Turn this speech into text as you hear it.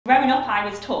up, I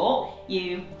was taught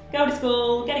you go to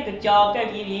school, get a good job, go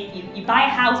to uni, you buy a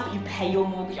house, but you pay your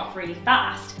mortgage off really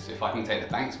fast. So if I can take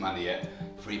the bank's money at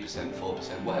 3%,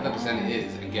 4%, whatever percent it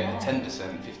is, and get a 10%,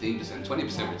 15%,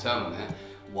 20% return on it,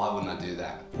 why wouldn't I do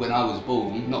that? When I was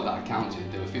born, not that I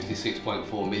counted, there were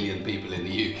 56.4 million people in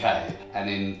the UK, and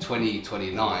in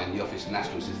 2029, the Office of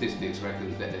National Statistics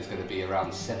reckons that there's going to be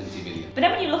around 70 million. But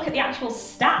then when you look at the actual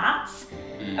stats,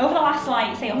 over the last,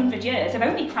 like, say 100 years, they've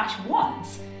only crashed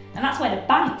once. And that's where the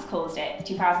banks caused it,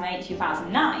 2008,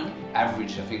 2009.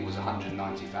 Average, I think, was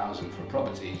 190,000 for a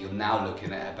property. You're now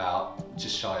looking at about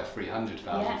just shy of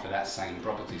 300,000 for that same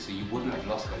property, so you wouldn't have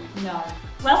lost anything. No.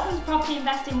 Welcome to Property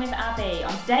Investing with Abi.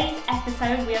 On today's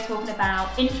episode, we are talking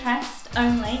about interest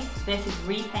only versus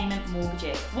repayment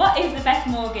mortgages. What is the best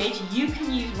mortgage you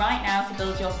can use right now to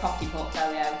build your property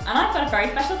portfolio? And I've got a very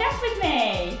special guest with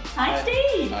me. Hi,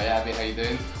 Steve. Hi, Abby. How you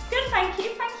doing? Good, thank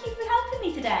you. Thank you for helping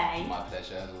me today. My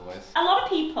pleasure, as always. A lot of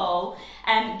people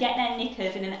get their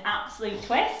knickers in an absolute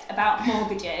twist about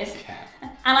mortgages.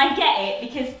 And I get it,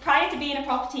 because prior to being a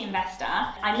property investor,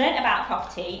 I learnt about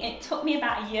property. It took me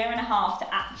about 1.5 years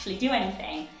to actually do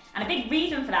anything. And a big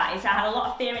reason for that is I had a lot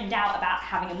of fear and doubt about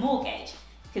having a mortgage.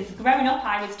 Because growing up,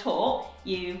 I was taught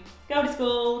you go to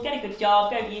school, get a good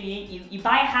job, go to uni, you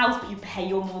buy a house, but you pay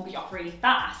your mortgage off really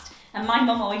fast. And my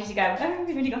mum always used to go, oh,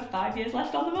 we've only got 5 years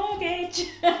left on the mortgage.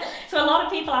 So a lot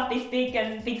of people have this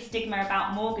big stigma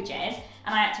about mortgages,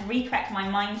 and I had to recorrect my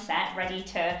mindset, ready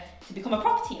to become a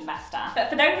property investor. But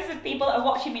for those of people that are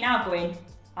watching me now going,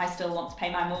 I still want to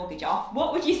pay my mortgage off,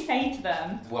 what would you say to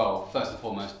them? Well, first and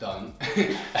foremost, don't.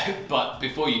 But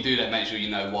before you do that, make sure you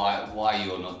know why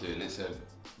you're not doing it. So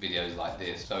videos like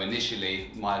this. So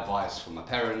initially, my advice from my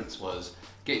parents was,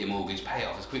 get your mortgage, pay it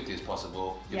off as quickly as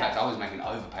possible. In fact, I was making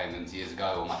overpayments years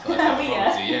ago on my first property.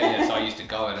 So I used to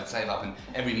go and I'd save up, and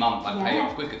every month I'd pay it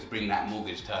off quicker to bring that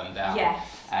mortgage term down.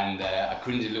 And I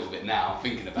cringe a little bit now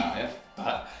thinking about it,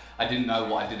 but I didn't know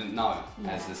what I didn't know,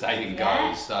 as the saying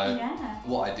goes. So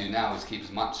what I do now is keep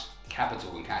as much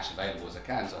capital and cash available as I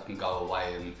can, so I can go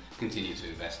away and continue to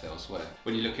invest elsewhere.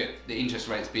 When you look at the interest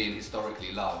rates being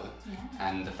historically low,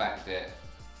 and the fact that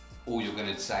all you're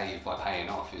going to save by paying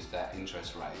off is that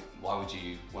interest rate, why would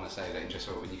you want to save that interest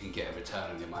rate when you can get a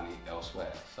return on your money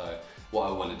elsewhere? So what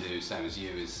I want to do, same as you,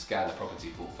 is scale the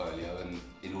property portfolio, and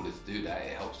in order to do that,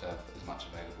 it helps to have as much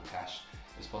available cash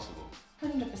as possible.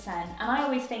 100%. And I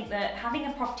always think that having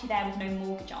a property there with no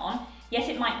mortgage on, yes,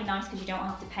 it might be nice because you don't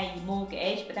have to pay your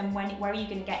mortgage, but then where are you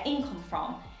going to get income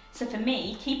from? So for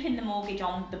me, keeping the mortgage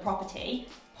on the property,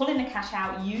 pulling the cash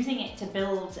out, using it to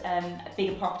build a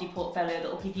bigger property portfolio that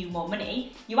will give you more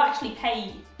money, you actually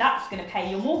pay, that's going to pay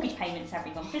your mortgage payments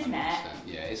every month, isn't it?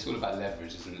 Yeah, it's all about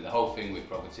leverage, isn't it? The whole thing with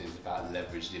property is about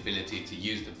leverage, the ability to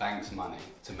use the bank's money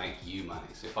to make you money.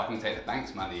 So if I can take the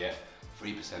bank's money at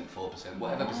 3%, 4%,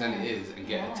 whatever percent it is, and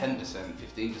get a 10%,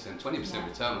 15%, 20%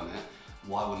 return on it,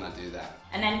 why wouldn't I do that?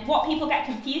 And then what people get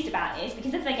confused about is,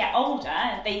 because as they get older,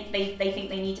 they think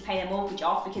they need to pay their mortgage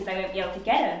off because they won't be able to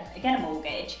get a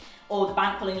mortgage, or the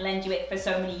bank will only lend you it for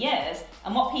so many years.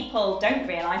 And what people don't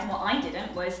realise, and what I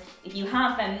didn't, was if you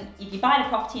buy the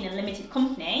property in a limited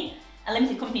company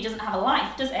doesn't have a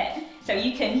life, does it? So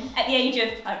you can, at the age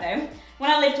of, I don't know, when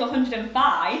I live to 105,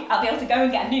 I'll be able to go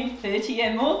and get a new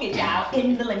 30-year mortgage out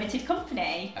in the limited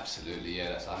company. Absolutely, yeah,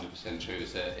 that's 100% true.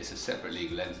 It's a separate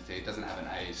legal entity. It doesn't have an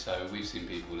age, so we've seen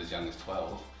people as young as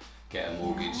 12 get a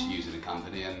mortgage using a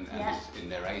company, and in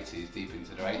their 80s, deep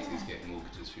into their 80s, getting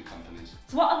mortgages through companies.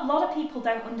 So what a lot of people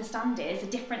don't understand is the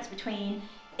difference between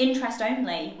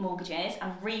interest-only mortgages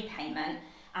and repayment,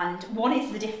 and what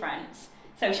is the difference?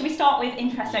 So should we start with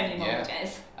interest-only mortgages?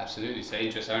 Yeah, absolutely. So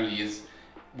interest-only is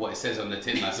what it says on the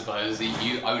tin, I suppose, that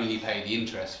you only pay the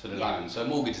interest for the loan. So a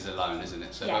mortgage is a loan, isn't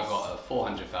it? So if I've got a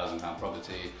 £400,000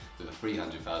 property with a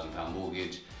 £300,000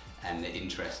 mortgage, and the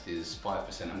interest is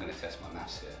 5%, I'm going to test my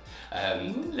maths here,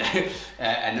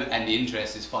 and the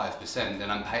interest is 5%, then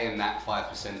I'm paying that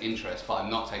 5% interest, but I'm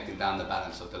not taking down the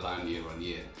balance of the loan year on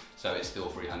year, so it's still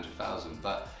 300,000.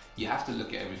 But you have to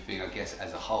look at everything, I guess,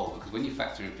 as a whole, because when you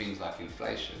factor in things like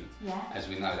inflation, as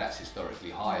we know, that's historically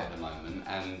high at the moment,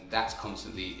 and that's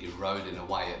constantly eroding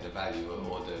away at the value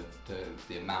or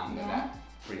the amount that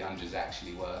 300 is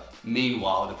actually worth.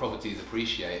 Meanwhile, the property is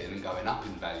appreciating and going up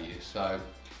in value. So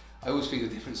I always think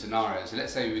of different scenarios. So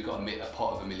let's say we've got a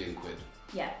pot of £1 million.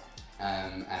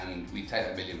 And we take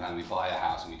that £1 million, we buy a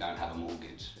house and we don't have a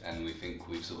mortgage, and we think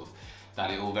we've sort of done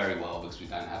it all very well because we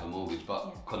don't have a mortgage.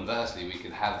 But conversely, we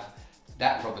could have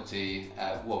that property,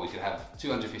 we could have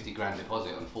 250 grand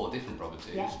deposit on 4 different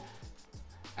properties,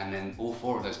 and then all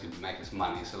 4 of those could make us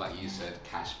money. So like you said,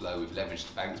 cash flow, we've leveraged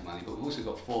the bank's money, but we've also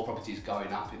got 4 properties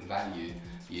going up in value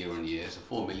year on year. So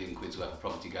 4 million quid's worth of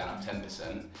property going up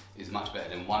 10% is much better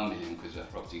than 1 million quid's worth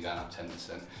of property going up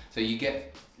 10%. So you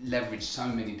get leverage so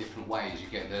many different ways. You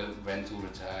get the rental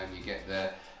return, you get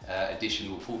the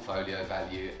additional portfolio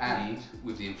value, and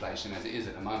with the inflation as it is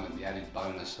at the moment, the added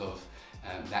bonus of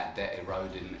that debt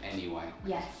eroding anyway.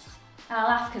 Yes. And I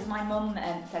laugh because my mum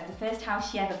said the first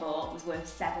house she ever bought was worth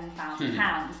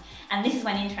 £7,000, and this is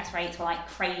when interest rates were like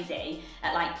crazy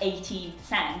at like 18%.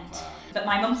 Wow. But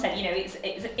my mum said, you know,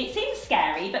 it seems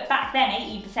scary, but back then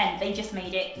 18% they just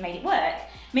made it work.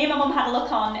 Me and my mum had a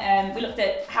look on, we looked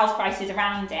at house prices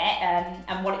around it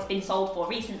and what it's been sold for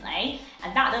recently,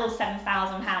 and that little £7,000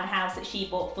 house that she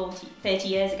bought 30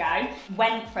 years ago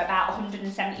went for about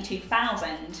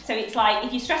 172,000. So it's like,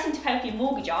 if you're stressing to pay your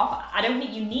mortgage off, I don't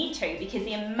think you need to, because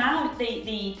the amount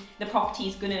the property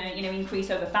is going to, you know,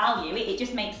 increase over value, it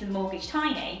just makes the mortgage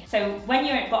tiny. So when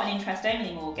you've got an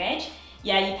interest-only mortgage,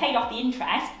 yeah, you paid off the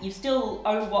interest, you still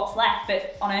owe what's left,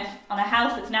 but on a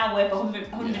house that's now worth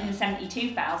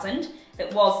 172,000,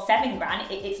 that was £7,000,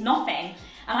 it's nothing.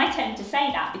 And I tend to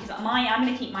say that because I'm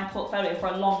going to keep my portfolio for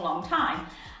a long, long time.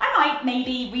 I might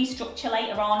maybe restructure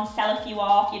later on, sell a few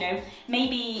off, you know,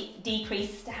 maybe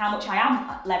decrease how much I am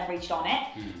leveraged on it,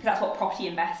 because that's what property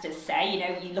investors say. You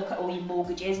know, you look at all your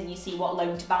mortgages and you see what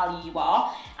loan to value you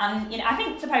are. And, you know,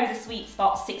 I suppose the sweet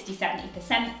spot's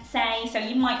 60-70%, say, so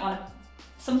you might want to,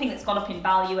 something that's gone up in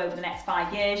value over the next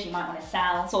 5 years, you might want to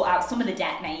sell, sort out some of the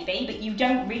debt maybe, but you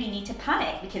don't really need to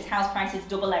panic because house prices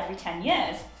double every 10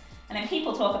 years. And then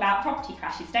people talk about property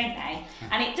crashes, don't they?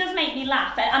 And it does make me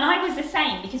laugh. And I was the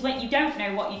same, because when you don't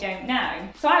know what you don't know.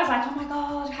 So I was like, oh my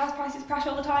God, house prices crash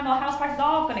all the time, or house prices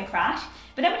are going to crash.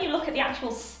 But then when you look at the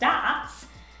actual stats,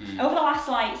 over the last,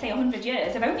 like, say 100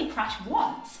 years, they've only crashed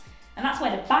once. And that's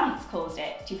where the banks caused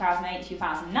it, 2008,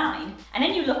 2009. And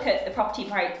then you look at the property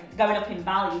price going up in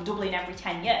value, doubling every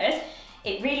 10 years.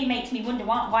 It really makes me wonder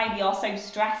why we are so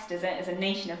stressed as a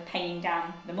nation of paying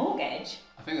down the mortgage.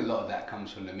 I think a lot of that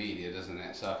comes from the media, doesn't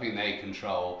it? So I think they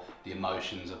control the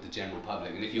emotions of the general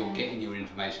public. And if you're getting your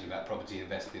information about property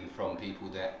investing from people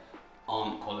that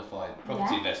aren't qualified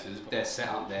property investors, they're set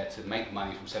up there to make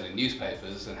money from selling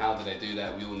newspapers. And how do they do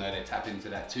that? We all know they tap into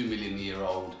that 2 million year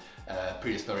old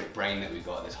prehistoric brain that we've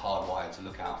got that's hardwired to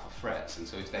look out for threats. And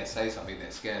so if they say something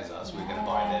that scares us, we're going to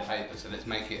buy their paper. So let's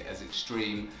make it as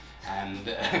extreme and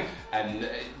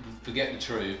forget the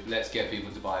truth, let's get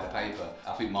people to buy the paper.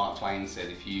 I think Mark Twain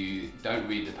said, if you don't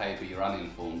read the paper, you're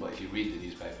uninformed, but if you read the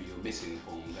newspaper, you're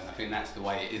misinformed. And I think that's the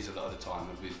way it is a lot of the time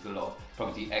with a lot of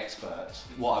property experts.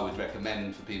 What I would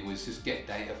recommend for people is just get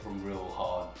data from real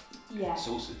hard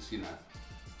sources, you know.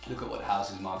 Look at what the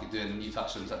housing market doing, and you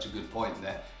touched on such a good point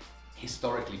that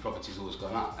historically property's always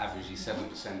gone up, averagely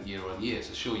 7% year on year.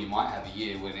 So sure, you might have a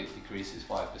year when it decreases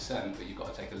 5%, but you've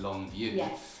got to take a long view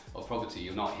of property.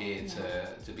 You're not here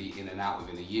to be in and out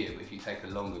within a year, but if you take a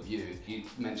longer view, you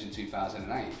mentioned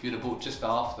 2008, if you'd have bought just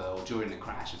after or during the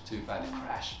crash of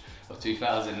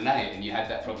 2008 and you had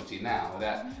that property now,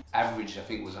 that average I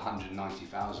think was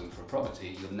 190,000 for a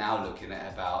property, you're now looking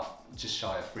at about just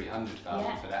shy of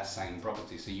 300,000 for that same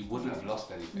property, so you wouldn't have lost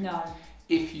anything. No.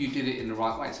 If you did it in the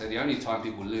right way. So the only time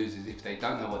people lose is if they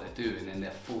don't know what they're doing and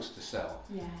they're forced to sell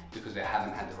because they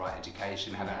haven't had the right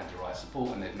education, haven't had the right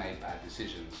support, and they've made bad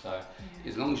decisions. So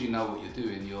as long as you know what you're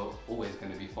doing, you're always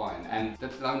going to be fine. And the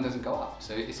loan doesn't go up.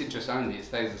 So it's interest only, it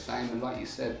stays the same. And like you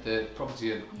said, the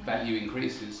property value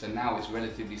increases. So now it's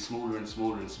relatively smaller and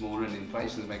smaller and smaller, and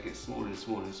inflation is making it smaller and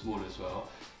smaller and smaller as well.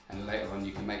 And later on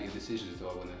you can make your decisions. Do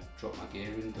I want to drop my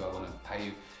gear in? Do I want to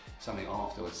pay something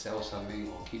after, or sell something,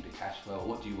 or keep the cash flow?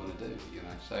 What do you want to do? You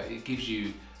know, so it gives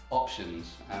you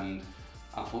options. And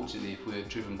unfortunately, if we're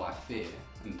driven by fear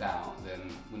and doubt,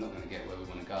 then we're not going to get where we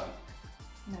want to go.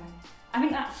 No, I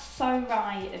think that's so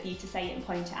right of you to say it and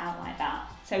point it out like that.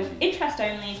 So interest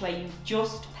only is where you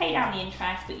just pay down the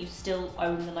interest, but you still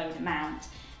own the loan amount.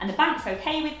 And the bank's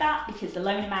okay with that because the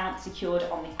loan amount's secured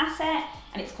on the asset,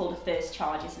 and it's called a first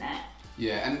charge, isn't it?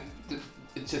 Yeah, and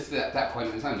it's just at that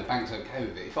point in time, the bank's okay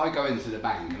with it. If I go into the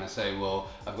bank and I say, well,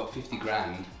 I've got 50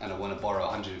 grand and I want to borrow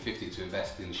 150 to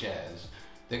invest in shares,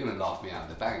 they're going to laugh me out of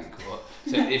the bank.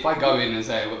 So if I go in and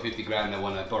say, I've got 50 grand and I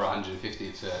want to borrow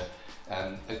 150 to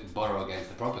borrow against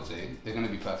the property, they're going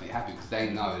to be perfectly happy because they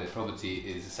know that property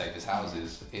is the safe as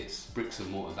houses. It's bricks and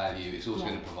mortar value. It's also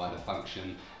going to provide a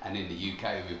function. And in the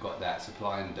UK, we've got that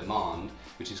supply and demand,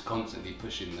 which is constantly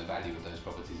pushing the value of those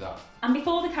properties up. And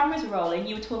before the cameras were rolling,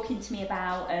 you were talking to me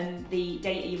about the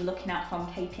data you were looking at from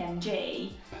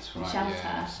KPMG. That's right, Shelter.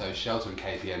 yeah. So Shelter and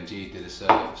KPMG did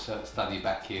a study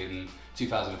back in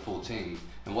 2014,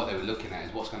 and what they were looking at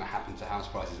is what's going to happen to house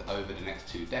prices over the next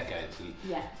 2 decades. And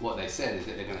what they said is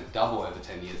that they're going to double over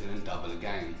 10 years and then double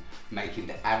again, making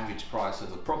the average price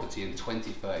of a property in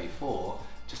 2034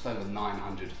 just over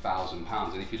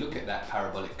 £900,000. And if you look at that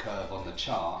parabolic curve on the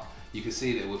chart, you can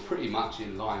see that we're pretty much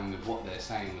in line with what they're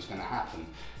saying was going to happen.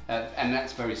 And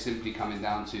that's very simply coming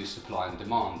down to supply and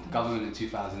demand. The government in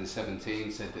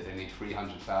 2017 said that they need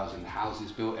 300,000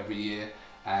 houses built every year,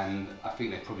 and I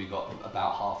think they've probably got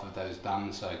about half of those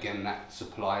done. So again, that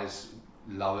supply is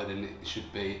lower than it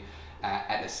should be.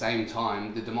 At the same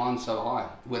time, the demand's so high.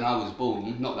 When I was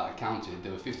born, not that I counted,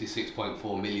 there were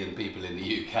 56.4 million people in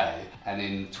the UK, and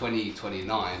in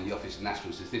 2029, the Office of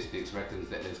National Statistics reckons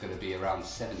that there's going to be around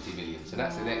 70 million. So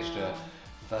that's an extra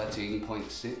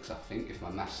 13.6, I think, if my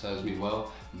maths serves me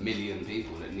well, million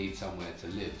people that need somewhere to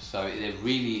live. So there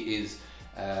really is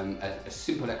a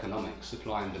simple economics,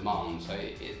 supply and demand. So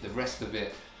the rest of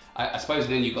it, I suppose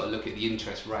then you've got to look at the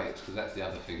interest rates, because that's the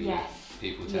other thing that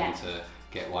people tend to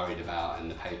get worried about, and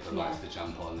the paper likes to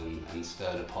jump on and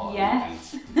stir the pot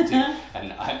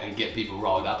and get people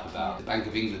riled up about. The Bank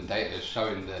of England data is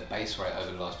showing the base rate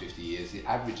over the last 50 years. The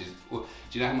average is, well,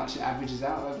 do you know how much it averages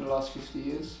out over the last 50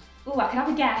 years? Oh, I can have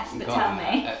a guess, but tell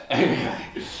me.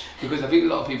 Because I think a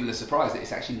lot of people are surprised that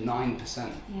it's actually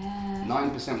 9%. Yeah.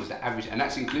 9% was the average, and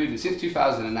that's including, since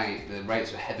 2008, the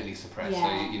rates were heavily suppressed. So,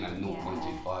 you know,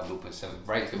 0.25, 0.7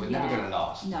 rates that were never going to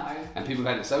last. No. And people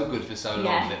have had it so good for so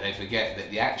long that they forget that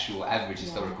the actual average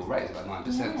historical rate is about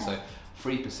 9%. So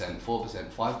 3%, 4%,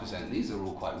 5%, these are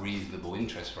all quite reasonable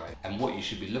interest rates. And what you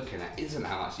should be looking at isn't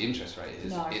how much the interest rate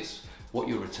is, it's what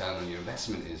your return on your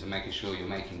investment is, and making sure you're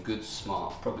making good,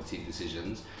 smart property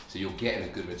decisions so you're getting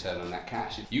a good return on that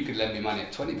cash. If you could lend me money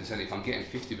at 20%, if I'm getting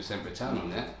 50% return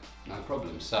on it, no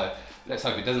problem. So let's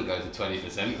hope it doesn't go to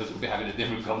 20%, because we'll be having a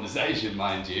different conversation,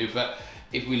 mind you. But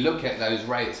if we look at those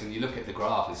rates and you look at the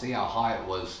graph and see how high it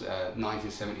was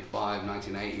 1975,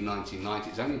 1980, 1990,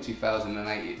 it's only in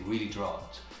 2008 it really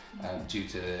dropped due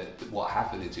to what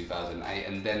happened in 2008.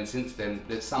 And then since then,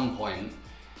 at some point,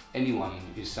 anyone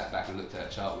who sat back and looked at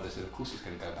that chart would have said, of course it's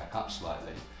going to go back up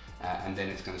slightly, and then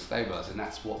it's going to stabilise, and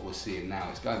that's what we're seeing now.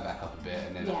 It's going back up a bit,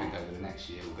 and then I think over the next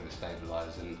year we're going to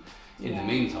stabilise, and in the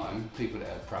meantime, people that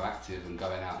are proactive and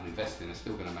going out and investing are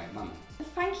still going to make money.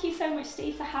 Thank you so much,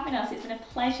 Steve, for having us. It's been a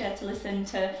pleasure to listen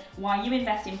to why you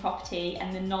invest in property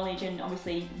and the knowledge and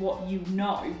obviously what you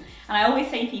know. And I always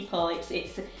say to people, it's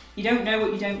you don't know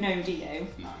what you don't know, do you?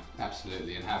 No,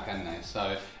 absolutely, and how can they?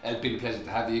 So it's been a pleasure to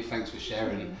have you. Thanks for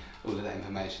sharing all of that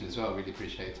information as well. I really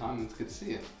appreciate your time, and it's good to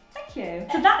see you. Thank you.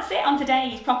 So that's it on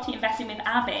today's Property Investing with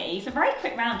Abi. So very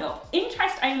quick roundup.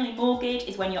 Interest only mortgage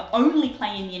is when you're only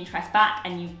paying the interest back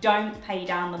and you don't pay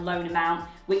down the loan amount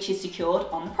which is secured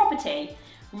on the property.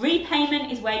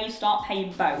 Repayment is where you start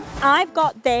paying both. I've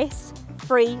got this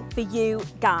free for you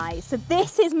guys. So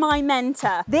this is my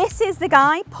mentor. This is the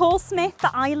guy, Paul Smith,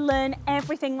 that I learn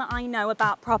everything that I know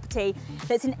about property,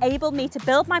 that's enabled me to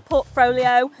build my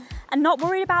portfolio and not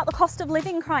worry about the cost of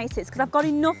living crisis, because I've got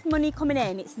enough money coming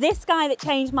in. It's this guy that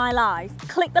changed my life.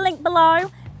 Click the link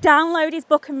below, download his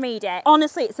book and read it.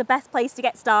 Honestly, it's the best place to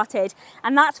get started.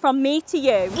 And that's from me to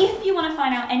you. If you want to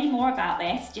find out any more about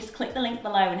this, just click the link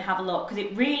below and have a look, because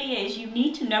it really is, you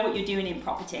need to know what you're doing in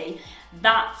property.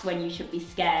 That's when you should be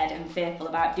scared and fearful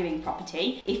about doing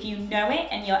property. If you know it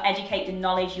and you're educated in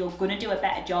knowledge, you're going to do a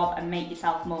better job and make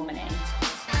yourself more money.